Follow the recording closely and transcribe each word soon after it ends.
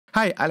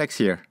Hi, Alex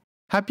here.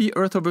 Happy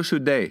Earth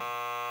Overshoot Day!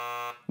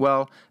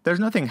 Well, there's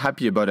nothing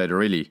happy about it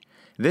really.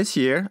 This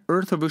year,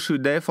 Earth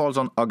Overshoot Day falls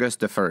on August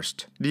the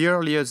 1st, the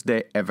earliest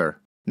day ever.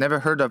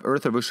 Never heard of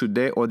Earth Overshoot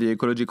Day or the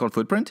Ecological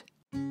Footprint?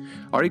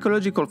 Our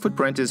ecological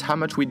footprint is how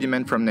much we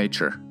demand from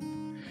nature.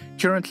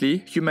 Currently,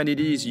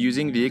 humanity is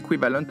using the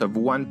equivalent of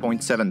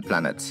 1.7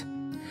 planets.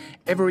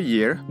 Every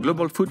year,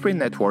 Global Footprint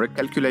Network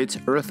calculates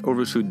Earth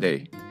Overshoot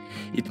Day.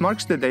 It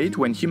marks the date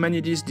when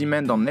humanity's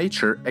demand on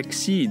nature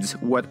exceeds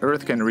what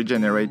Earth can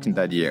regenerate in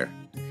that year.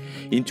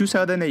 In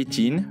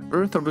 2018,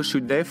 Earth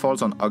Overshoot Day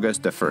falls on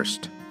August the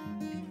 1st.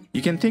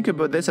 You can think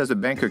about this as a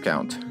bank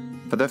account.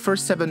 For the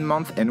first 7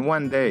 months and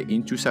 1 day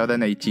in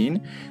 2018,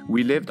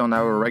 we lived on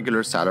our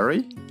regular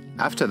salary.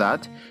 After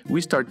that, we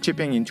start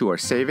chipping into our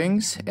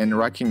savings and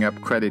racking up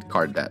credit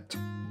card debt.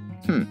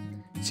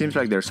 Seems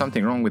like there's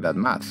something wrong with that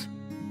math.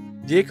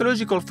 The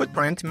ecological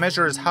footprint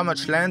measures how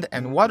much land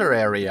and water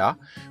area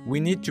we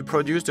need to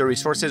produce the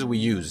resources we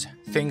use,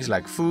 things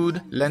like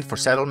food, land for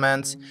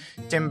settlements,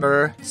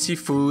 timber,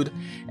 seafood,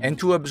 and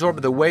to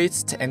absorb the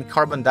waste and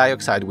carbon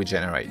dioxide we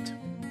generate.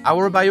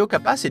 Our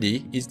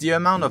biocapacity is the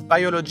amount of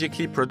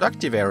biologically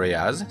productive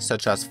areas,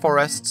 such as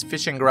forests,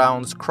 fishing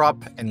grounds,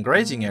 crop and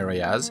grazing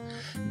areas,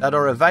 that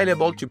are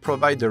available to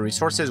provide the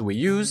resources we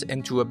use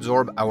and to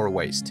absorb our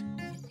waste.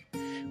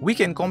 We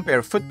can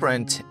compare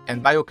footprint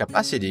and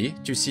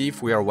biocapacity to see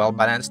if we are well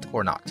balanced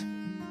or not.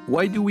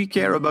 Why do we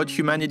care about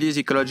humanity's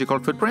ecological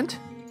footprint?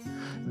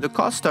 The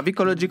costs of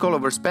ecological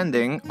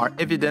overspending are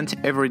evident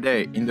every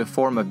day in the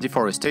form of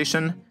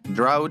deforestation,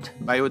 drought,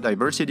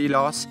 biodiversity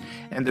loss,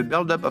 and the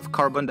buildup of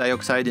carbon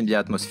dioxide in the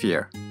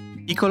atmosphere.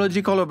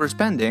 Ecological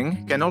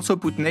overspending can also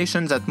put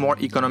nations at more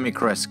economic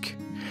risk.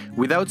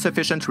 Without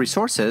sufficient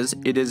resources,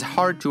 it is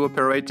hard to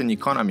operate an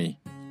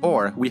economy,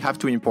 or we have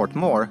to import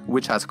more,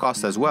 which has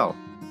costs as well.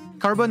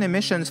 Carbon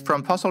emissions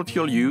from fossil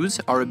fuel use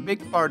are a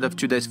big part of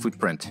today's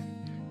footprint.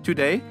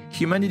 Today,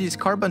 humanity's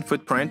carbon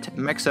footprint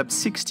makes up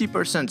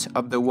 60%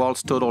 of the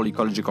world's total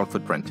ecological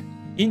footprint.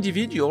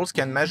 Individuals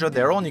can measure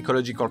their own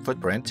ecological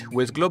footprint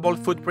with Global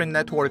Footprint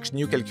Network's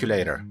new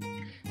calculator.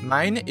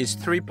 Mine is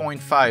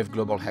 3.5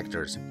 global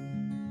hectares.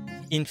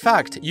 In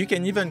fact, you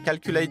can even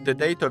calculate the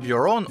date of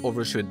your own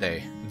overshoot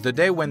day, the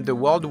day when the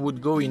world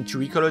would go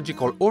into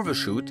ecological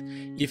overshoot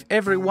if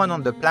everyone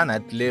on the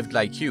planet lived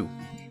like you.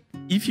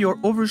 If your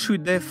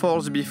overshoot day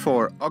falls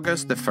before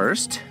August the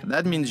 1st,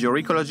 that means your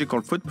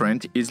ecological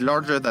footprint is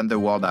larger than the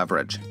world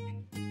average.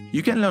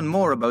 You can learn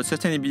more about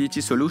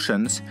sustainability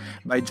solutions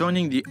by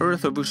joining the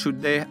Earth Overshoot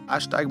Day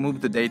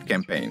 #MoveTheDate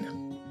campaign.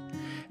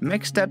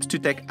 Make steps to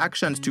take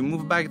actions to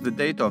move back the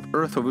date of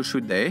Earth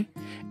Overshoot Day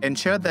and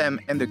share them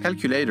and the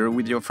calculator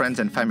with your friends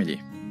and family.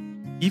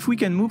 If we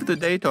can move the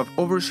date of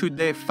Overshoot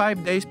Day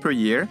 5 days per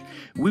year,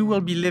 we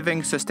will be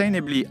living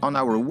sustainably on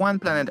our one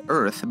planet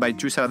Earth by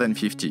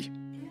 2050.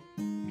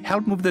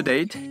 Help move the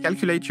date,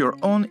 calculate your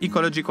own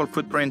ecological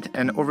footprint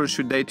and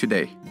overshoot day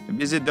today.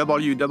 Visit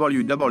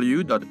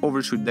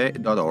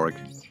www.overshootday.org.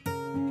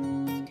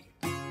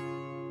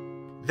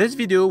 This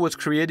video was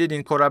created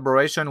in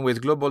collaboration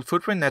with Global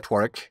Footprint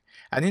Network,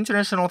 an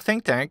international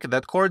think tank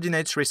that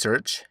coordinates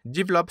research,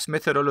 develops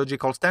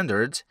methodological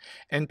standards,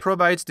 and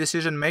provides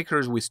decision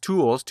makers with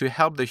tools to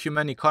help the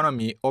human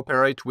economy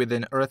operate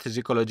within Earth's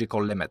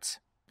ecological limits.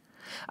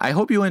 I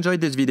hope you enjoyed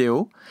this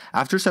video.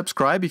 After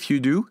subscribe, if you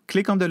do,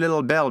 click on the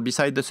little bell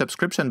beside the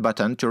subscription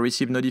button to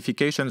receive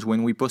notifications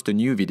when we post a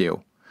new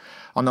video.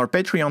 On our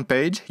Patreon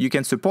page, you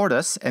can support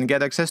us and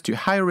get access to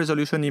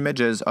high-resolution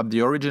images of the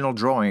original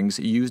drawings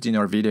used in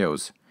our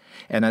videos.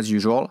 And as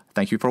usual,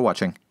 thank you for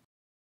watching.